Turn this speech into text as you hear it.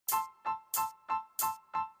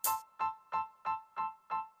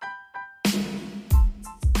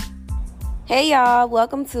Hey y'all,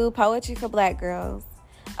 welcome to Poetry for Black Girls,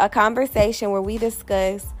 a conversation where we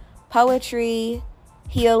discuss poetry,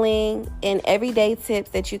 healing, and everyday tips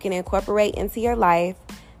that you can incorporate into your life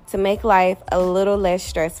to make life a little less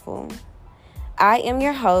stressful. I am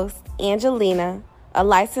your host, Angelina, a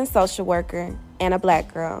licensed social worker and a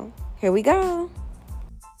Black girl. Here we go.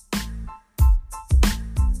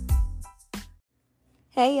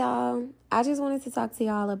 Hey y'all, I just wanted to talk to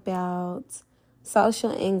y'all about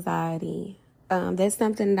social anxiety. That's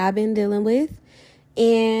something that I've been dealing with,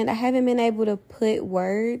 and I haven't been able to put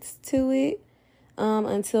words to it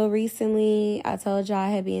until recently. I told y'all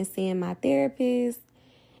I had been seeing my therapist,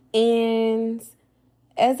 and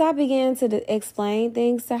as I began to explain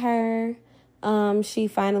things to her, she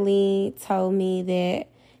finally told me that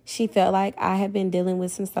she felt like I had been dealing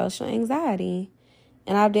with some social anxiety.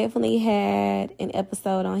 And I've definitely had an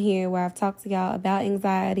episode on here where I've talked to y'all about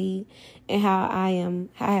anxiety and how I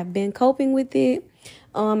have been coping with it.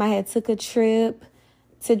 I had took a trip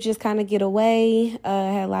to just kind of get away. I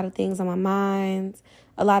had a lot of things on my mind,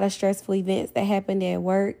 a lot of stressful events that happened at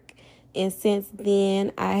work. And since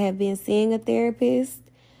then, I have been seeing a therapist.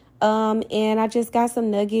 And I just got some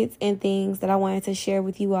nuggets and things that I wanted to share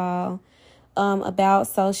with you all about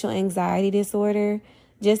social anxiety disorder.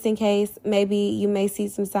 Just in case maybe you may see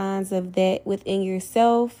some signs of that within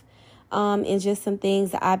yourself, and just some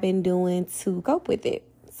things that I've been doing to cope with it.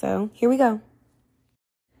 So here we go.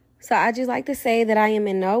 So I just like to say that I am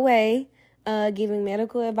in no way giving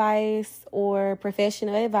medical advice or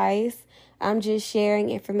professional advice. I'm just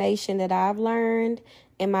sharing information that I've learned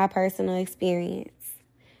in my personal experience.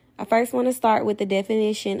 I first want to start with the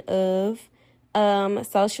definition of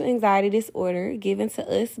social anxiety disorder given to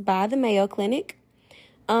us by the Mayo Clinic.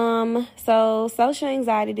 So social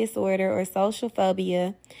anxiety disorder or social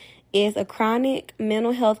phobia is a chronic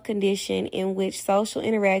mental health condition in which social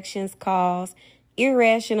interactions cause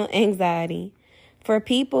irrational anxiety. For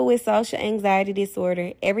people with social anxiety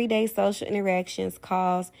disorder, everyday social interactions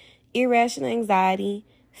cause irrational anxiety,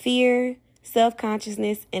 fear,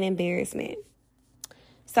 self-consciousness, and embarrassment.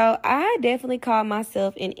 So I definitely call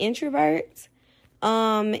myself an introvert.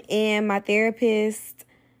 And my therapist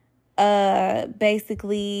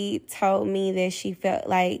basically told me that she felt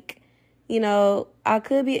like, I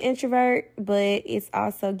could be an introvert, but it's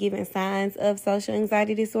also giving signs of social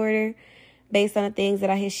anxiety disorder based on the things that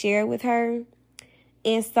I had shared with her.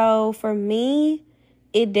 And so for me,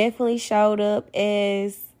 it definitely showed up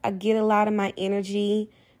as I get a lot of my energy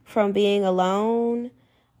from being alone,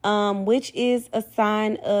 which is a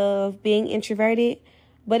sign of being introverted.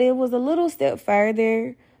 But it was a little step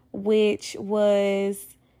further, which was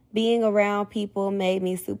being around people made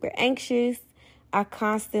me super anxious. I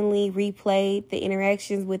constantly replayed the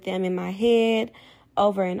interactions with them in my head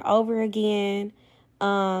over and over again.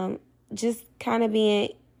 Just kind of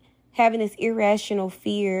having this irrational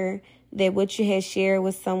fear that what you had shared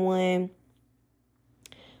with someone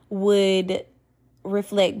would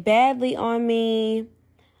reflect badly on me.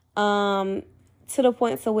 To the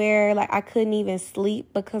point to where I couldn't even sleep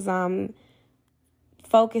because I'm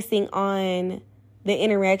focusing on the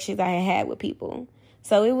interactions I had with people.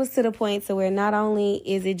 So it was to the point to where not only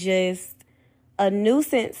is it just a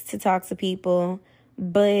nuisance to talk to people,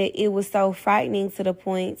 but it was so frightening to the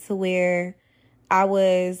point to where I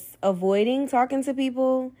was avoiding talking to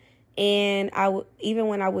people. And even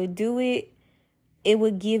when I would do it, it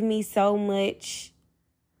would give me so much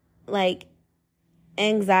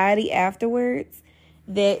anxiety afterwards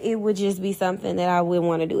that it would just be something that I wouldn't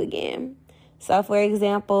want to do again. So, for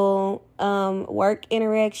example, work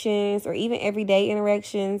interactions or even everyday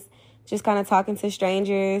interactions, just kind of talking to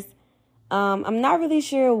strangers. I'm not really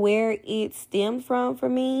sure where it stemmed from for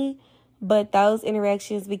me, but those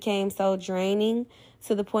interactions became so draining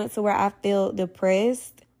to the point to where I felt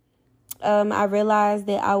depressed. I realized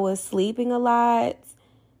that I was sleeping a lot,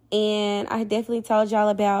 and I definitely told y'all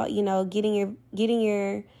about, getting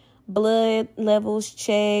your blood levels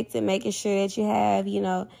checked and making sure that you have,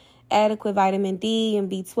 adequate vitamin D and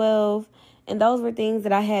B12. And those were things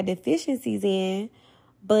that I had deficiencies in.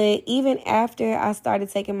 But even after I started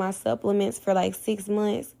taking my supplements for 6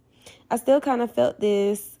 months, I still kind of felt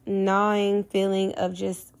this gnawing feeling of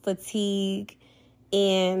just fatigue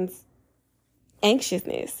and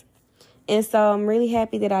anxiousness. And so I'm really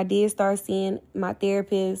happy that I did start seeing my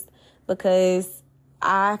therapist, because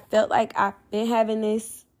I felt like I've been having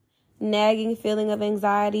this nagging feeling of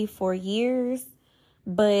anxiety for years,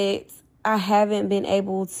 but I haven't been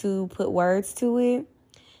able to put words to it.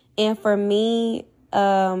 And for me,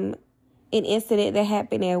 an incident that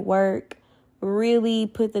happened at work really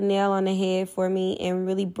put the nail on the head for me and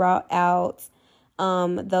really brought out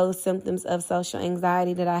those symptoms of social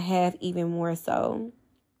anxiety that I have even more so.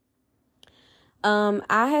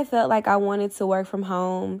 I had felt like I wanted to work from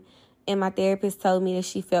home, and my therapist told me that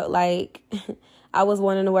she felt like I was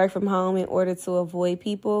wanting to work from home in order to avoid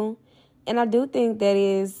people. And I do think that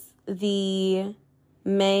is the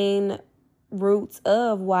main roots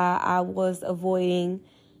of why I was avoiding,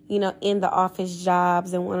 in the office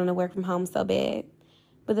jobs and wanting to work from home so bad.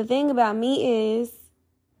 But the thing about me is,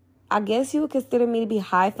 I guess you would consider me to be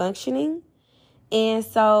high functioning. And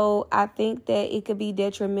so I think that it could be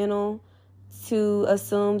detrimental to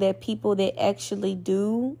assume that people that actually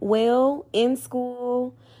do well in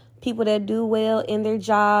school, people that do well in their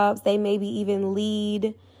jobs, they maybe even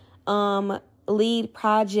lead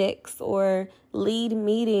projects or lead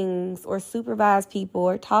meetings or supervise people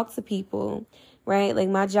or talk to people, right? Like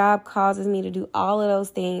my job causes me to do all of those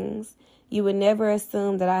things. You would never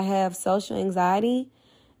assume that I have social anxiety.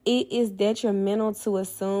 It is detrimental to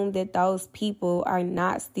assume that those people are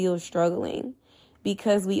not still struggling,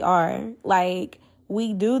 because we are. Like,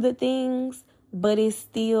 we do the things, but it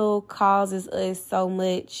still causes us so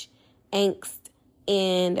much angst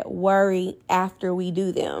and worry after we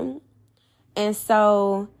do them. And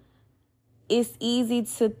so it's easy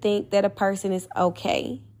to think that a person is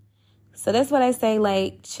okay. So that's what I say,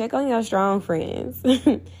 like, check on your strong friends.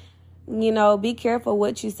 Be careful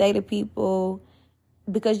what you say to people,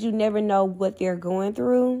 because you never know what they're going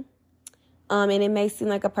through. And it may seem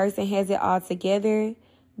like a person has it all together,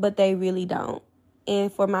 but they really don't.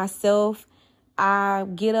 And for myself, I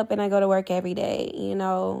get up and I go to work every day.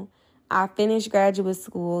 I finished graduate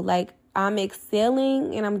school. Like, I'm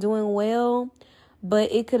excelling and I'm doing well,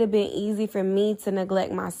 but it could have been easy for me to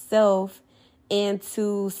neglect myself and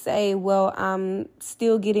to say, well, I'm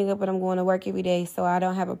still getting up and I'm going to work every day, so I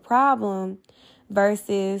don't have a problem,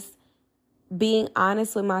 versus being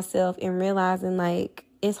honest with myself and realizing, like,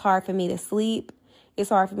 it's hard for me to sleep. It's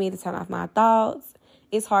hard for me to turn off my thoughts.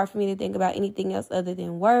 It's hard for me to think about anything else other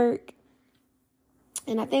than work.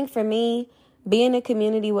 And I think for me, being in a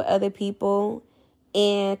community with other people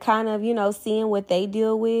and kind of, seeing what they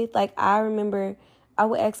deal with. Like, I remember I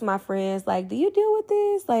would ask my friends, like, do you deal with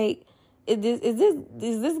this? Like, is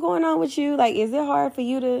this going on with you? Like, is it hard for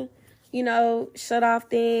you to, shut off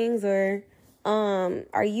things? Or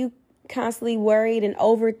are you constantly worried and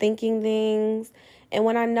overthinking things? And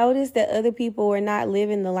when I noticed that other people were not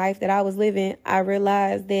living the life that I was living, I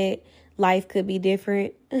realized that life could be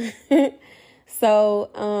different. So,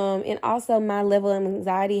 and also my level of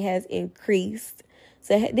anxiety has increased.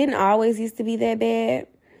 So it didn't always used to be that bad,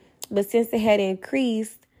 but since it had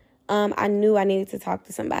increased, I knew I needed to talk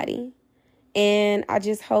to somebody. And I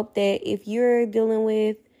just hope that if you're dealing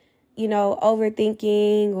with,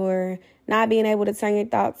 overthinking or not being able to turn your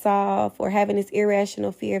thoughts off, or having this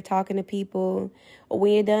irrational fear of talking to people, or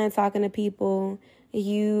when you're done talking to people,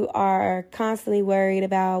 you are constantly worried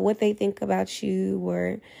about what they think about you,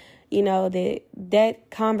 or, that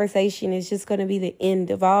conversation is just going to be the end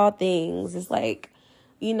of all things. It's like,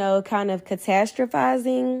 kind of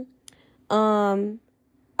catastrophizing.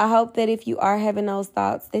 I hope that if you are having those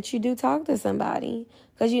thoughts, that you do talk to somebody,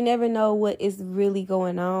 because you never know what is really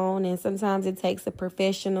going on. And sometimes it takes a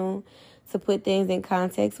professional to put things in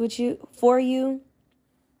context for you.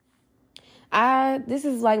 This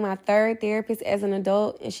is like my third therapist as an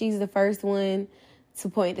adult, and she's the first one to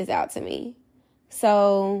point this out to me.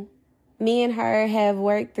 So me and her have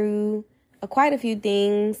worked through quite a few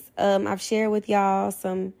things. I've shared with y'all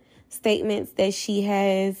some statements that she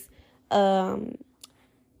has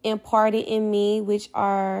imparted in me, which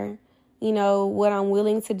are, what I'm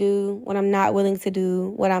willing to do, what I'm not willing to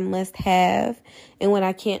do, what I must have, and what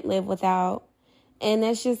I can't live without. And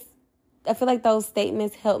that's just, I feel like those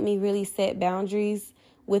statements help me really set boundaries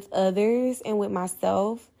with others and with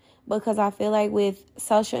myself, because I feel like with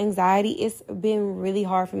social anxiety, it's been really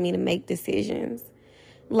hard for me to make decisions.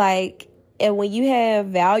 Like, and when you have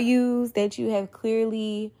values that you have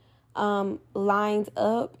clearly lined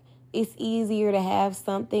up, it's easier to have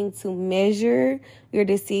something to measure your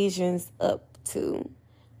decisions up to.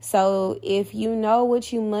 So if you know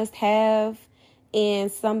what you must have and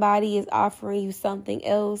somebody is offering you something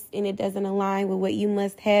else and it doesn't align with what you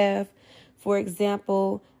must have, for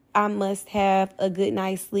example, I must have a good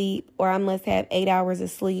night's sleep, or I must have 8 hours of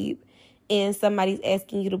sleep, and somebody's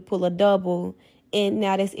asking you to pull a double, and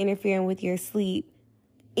now that's interfering with your sleep,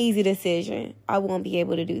 easy decision. I won't be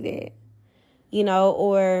able to do that.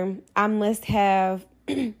 Or I must have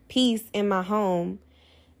peace in my home,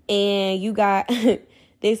 and you got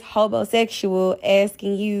this homosexual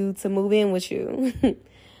asking you to move in with you.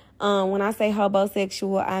 When I say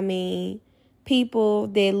homosexual, I mean people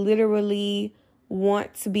that literally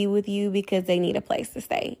want to be with you because they need a place to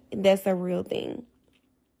stay. That's a real thing.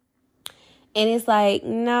 And it's like,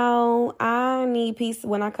 no, I need peace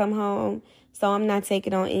when I come home, so I'm not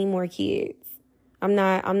taking on any more kids. I'm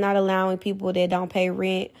not allowing people that don't pay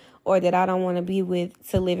rent or that I don't want to be with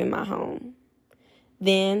to live in my home.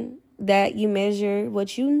 Then that you measure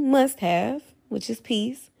what you must have, which is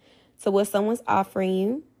peace, to what someone's offering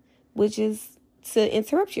you, which is to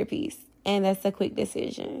interrupt your peace. And that's a quick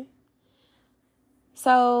decision.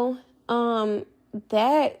 So,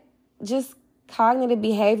 that just cognitive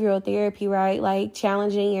behavioral therapy, right? Like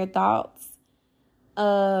challenging your thoughts,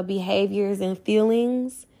 behaviors, and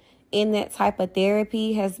feelings in that type of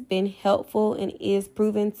therapy has been helpful and is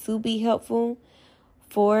proven to be helpful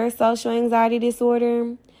for social anxiety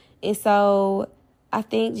disorder. And so I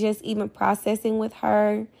think just even processing with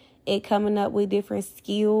her and coming up with different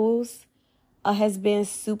skills has been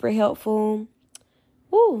super helpful.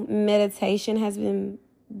 Meditation has been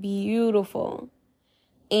beautiful.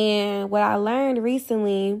 And what I learned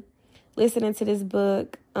recently, listening to this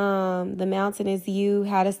book, The Mountain Is You,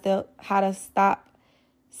 How to Stop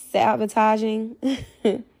Sabotaging,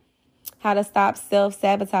 How to Stop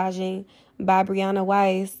Self-Sabotaging by Brianna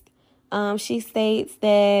Weiss. She states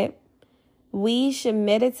that we should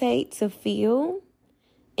meditate to feel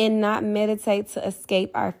and not meditate to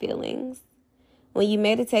escape our feelings. When you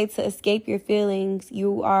meditate to escape your feelings,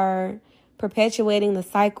 you are perpetuating the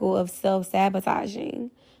cycle of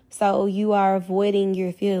self-sabotaging. So you are avoiding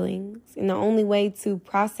your feelings. And the only way to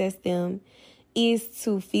process them is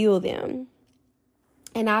to feel them.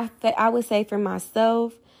 And I would say for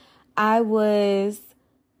myself, I was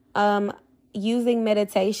using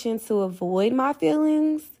meditation to avoid my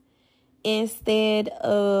feelings instead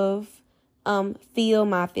of feel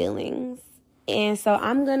my feelings. And so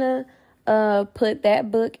I'm going to put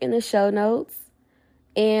that book in the show notes.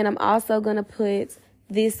 And I'm also going to put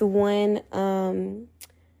this one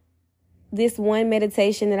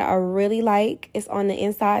meditation that I really like. It's on the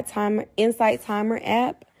Insight Timer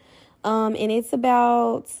app. And it's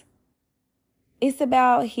about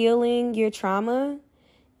healing your trauma.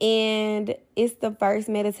 And it's the first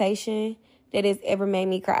meditation that has ever made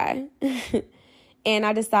me cry. And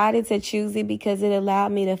I decided to choose it because it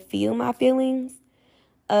allowed me to feel my feelings.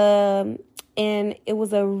 And it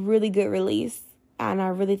was a really good release. And I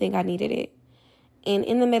really think I needed it. And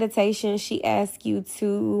in the meditation, she asks you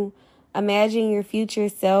to imagine your future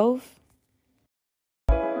self.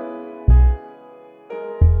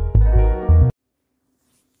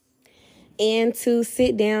 And to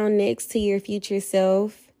sit down next to your future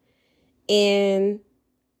self and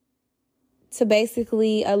to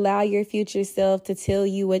basically allow your future self to tell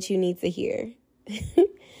you what you need to hear.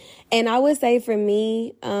 And I would say for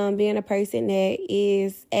me, being a person that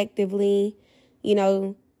is actively,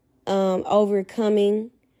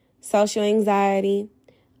 overcoming social anxiety,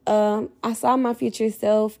 I saw my future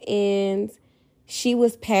self and she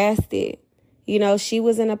was past it. She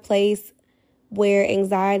was in a place where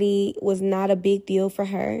anxiety was not a big deal for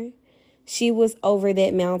her. She was over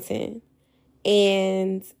that mountain.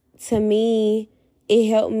 And to me, it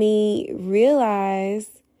helped me realize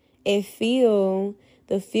and feel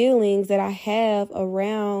the feelings that I have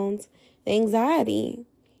around the anxiety,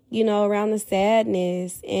 around the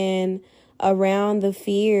sadness and around the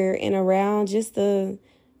fear and around just the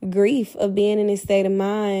grief of being in a state of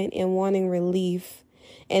mind and wanting relief.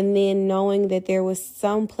 And then knowing that there was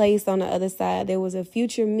some place on the other side, there was a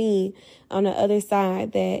future me on the other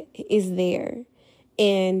side that is there.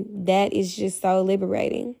 And that is just so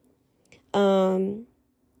liberating.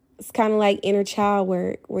 It's kind of like inner child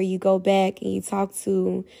work where you go back and you talk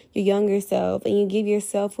to your younger self and you give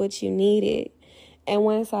yourself what you needed. And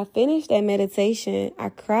once I finished that meditation, I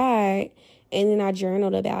cried and then I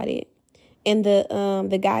journaled about it. And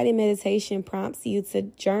the guided meditation prompts you to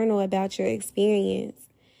journal about your experience.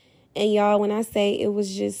 And y'all, when I say it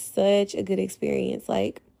was just such a good experience,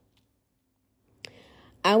 like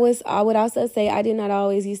I would also say I did not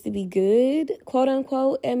always used to be good, quote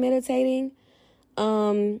unquote, at meditating.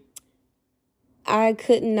 I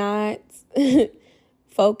could not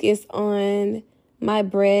focus on my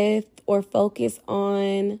breath or focus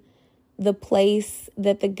on the place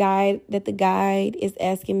that the guide is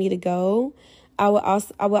asking me to go. I would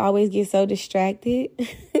always get so distracted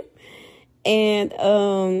and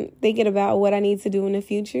thinking about what I need to do in the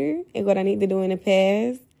future and what I need to do in the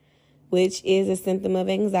past, which is a symptom of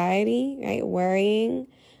anxiety, right? Worrying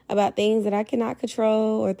about things that I cannot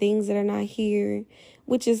control or things that are not here,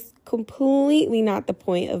 which is completely not the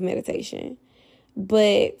point of meditation.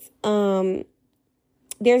 But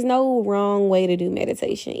there's no wrong way to do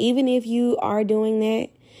meditation. Even if you are doing that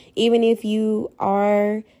Even if you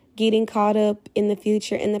are getting caught up in the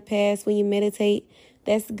future, in the past, when you meditate,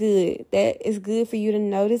 that's good. That is good for you to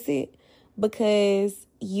notice it, because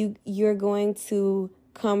you're going to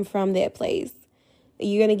come from that place.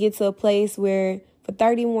 You're going to get to a place where for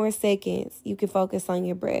 30 more seconds, you can focus on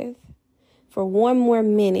your breath. For 1 more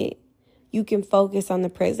minute, you can focus on the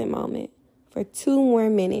present moment. For 2 more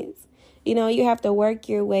minutes, you have to work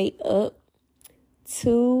your way up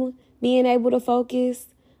to being able to focus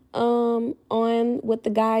on what the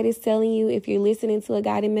guide is telling you. If you're listening to a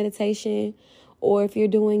guided meditation, or if you're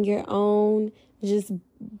doing your own just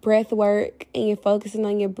breath work and you're focusing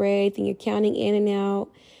on your breath and you're counting in and out,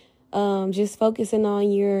 just focusing on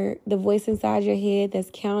the voice inside your head that's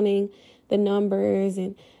counting the numbers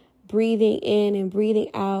and breathing in and breathing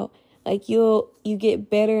out. Like you get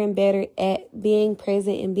better and better at being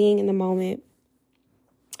present and being in the moment.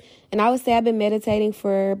 And I would say I've been meditating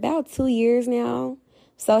for about 2 years now.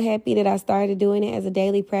 So happy that I started doing it as a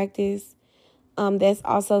daily practice. That's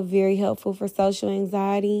also very helpful for social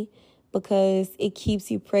anxiety, because it keeps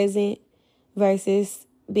you present, versus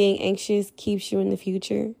being anxious keeps you in the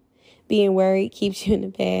future. Being worried keeps you in the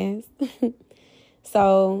past.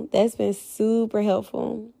 So that's been super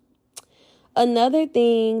helpful. Another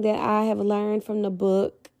thing that I have learned from the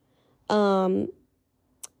book, how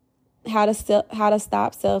to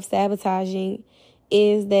stop self-sabotaging,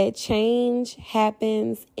 is that change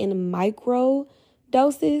happens in micro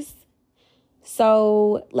doses.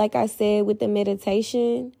 So, like I said with the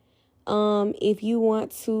meditation, if you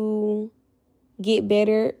want to get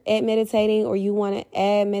better at meditating, or you want to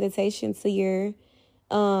add meditation to your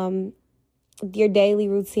daily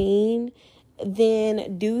routine,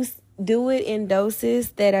 then do it in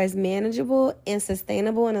doses that are manageable and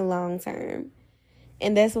sustainable in the long term.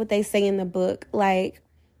 And that's what they say in the book. Like,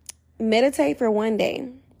 meditate for 1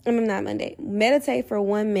 day. Meditate for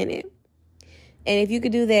 1 minute. And if you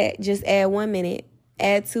could do that, just add 1 minute,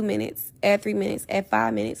 add 2 minutes, add 3 minutes, add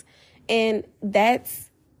 5 minutes. And that's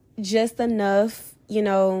just enough,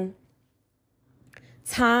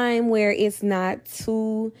 time where it's not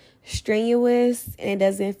too strenuous and it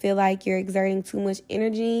doesn't feel like you're exerting too much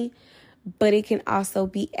energy, but it can also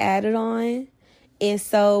be added on. And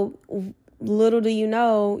so little do you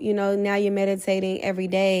know, now you're meditating every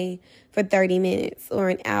day for 30 minutes or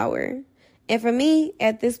an hour. And for me,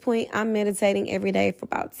 at this point, I'm meditating every day for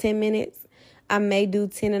about 10 minutes. I may do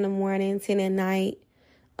 10 in the morning, 10 at night.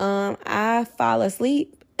 I fall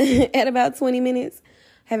asleep at about 20 minutes.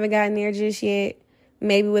 Haven't gotten there just yet.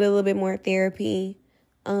 Maybe with a little bit more therapy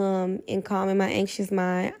and calming my anxious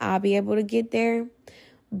mind, I'll be able to get there.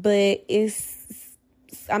 But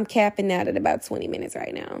I'm capping out at about 20 minutes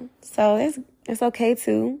right now. So that's okay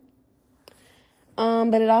too.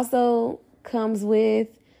 But it also comes with,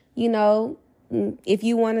 if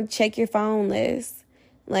you want to check your phone list,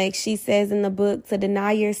 like she says in the book, to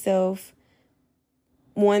deny yourself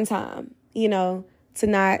 1 time, to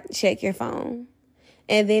not check your phone.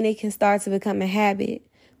 And then it can start to become a habit,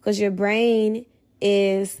 because your brain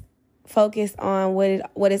is focused on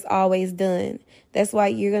what it's always done. That's why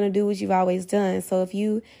you're going to do what you've always done. So if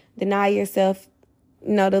you deny yourself,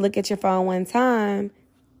 to look at your phone 1 time,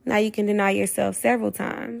 now you can deny yourself several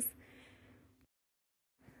times.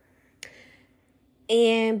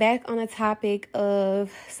 And back on the topic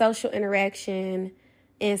of social interaction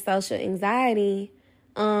and social anxiety,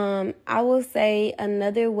 I will say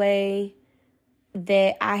another way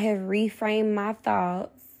that I have reframed my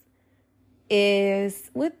thoughts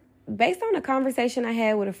is based on a conversation I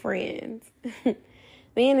had with a friend.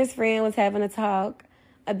 Me and this friend was having a talk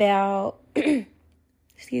about,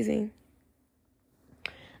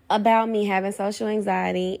 about me having social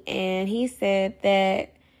anxiety. And he said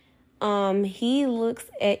that he looks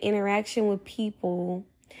at interaction with people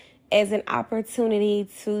as an opportunity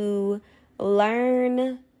to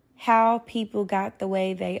learn how people got the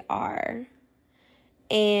way they are.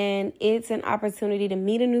 And it's an opportunity to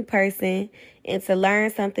meet a new person and to learn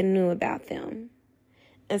something new about them.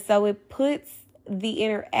 And so it puts the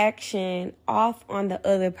interaction off on the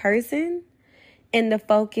other person, and the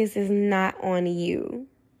focus is not on you.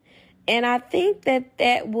 And I think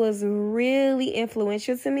that was really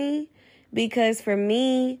influential to me, because for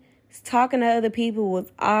me, talking to other people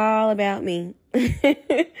was all about me.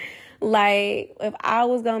 Like, if I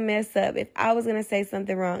was going to mess up, if I was going to say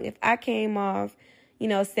something wrong, if I came off,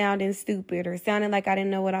 sounding stupid, or sounding like I didn't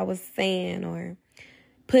know what I was saying, or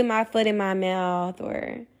put my foot in my mouth,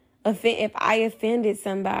 or if I offended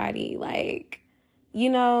somebody,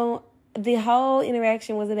 the whole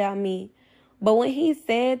interaction was about me. But when he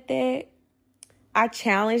said that, I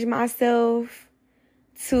challenged myself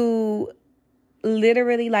to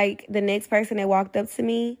literally like the next person that walked up to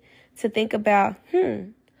me to think about,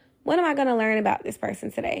 what am I going to learn about this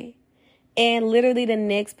person today? And literally the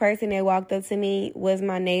next person that walked up to me was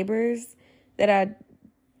my neighbors that I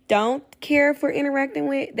don't care for interacting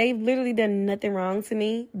with. They've literally done nothing wrong to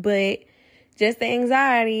me, but just the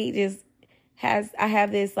anxiety I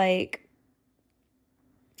have this like,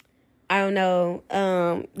 I don't know,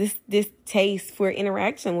 this taste for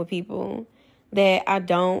interaction with people that I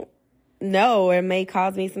don't know or may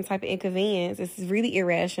cause me some type of inconvenience. It's really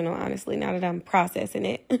irrational, honestly, now that I'm processing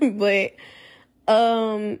it. But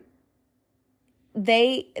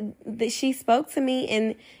she spoke to me,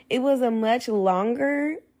 and it was a much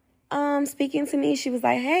longer speaking to me. She was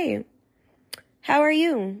like, "Hey, how are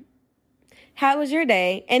you? How was your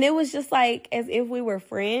day?" And it was just like as if we were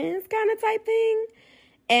friends kind of type thing.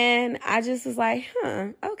 And I just was like,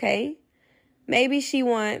 okay. Maybe she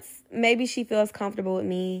feels comfortable with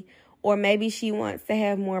me, or maybe she wants to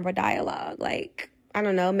have more of a dialogue. Like, I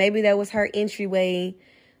don't know, maybe that was her entryway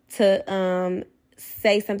to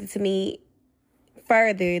say something to me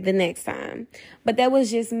further the next time. But that was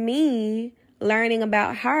just me learning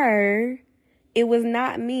about her. It was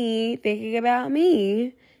not me thinking about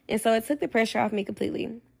me. And so it took the pressure off me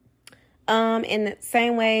completely. In the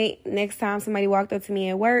same way, next time somebody walked up to me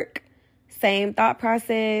at work, same thought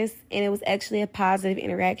process, and it was actually a positive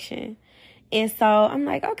interaction. And so I'm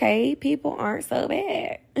like, okay, people aren't so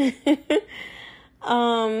bad.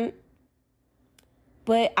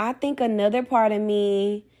 But I think another part of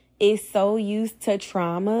me is so used to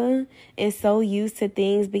trauma and so used to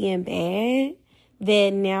things being bad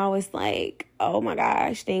that now it's like, oh my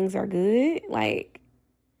gosh, things are good. Like,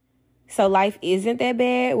 so life isn't that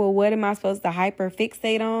bad. Well, what am I supposed to hyper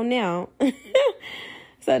fixate on now?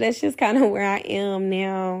 So that's just kind of where I am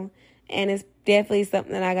now. And it's definitely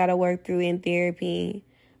something that I got to work through in therapy.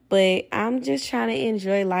 But I'm just trying to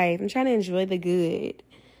enjoy life. I'm trying to enjoy the good.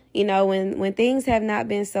 You know, when things have not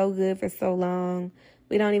been so good for so long,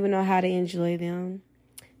 we don't even know how to enjoy them.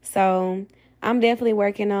 So I'm definitely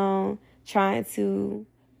working on trying to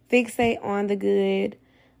fixate on the good,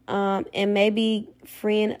 and maybe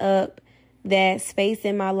freeing up that space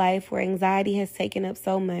in my life where anxiety has taken up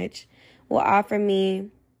so much will offer me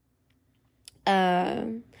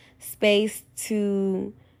space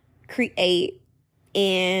to create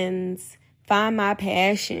and find my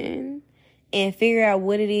passion and figure out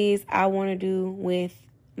what it is I want to do with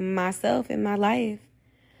myself in my life.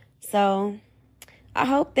 So I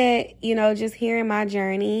hope that, just hearing my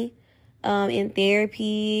journey in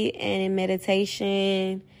therapy and in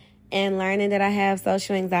meditation and learning that I have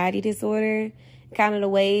social anxiety disorder, kind of the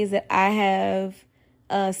ways that I have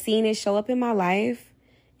seen it show up in my life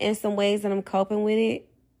and some ways that I'm coping with it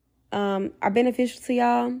are beneficial to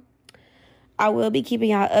y'all. I will be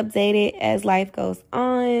keeping y'all updated as life goes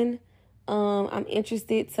on. I'm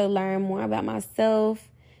interested to learn more about myself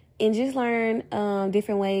and just learn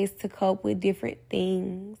different ways to cope with different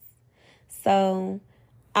things. So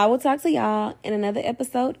I will talk to y'all in another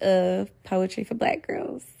episode of Poetry for Black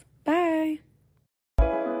Girls. Bye.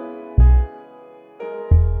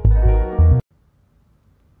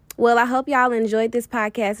 Well, I hope y'all enjoyed this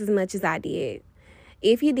podcast as much as I did.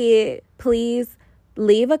 If you did, please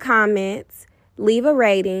leave a comment, leave a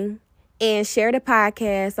rating, and share the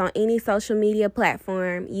podcast on any social media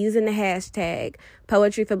platform using the hashtag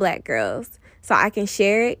Poetry for Black Girls so I can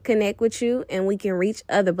share it, connect with you, and we can reach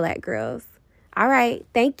other Black girls. All right.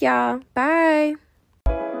 Thank y'all. Bye.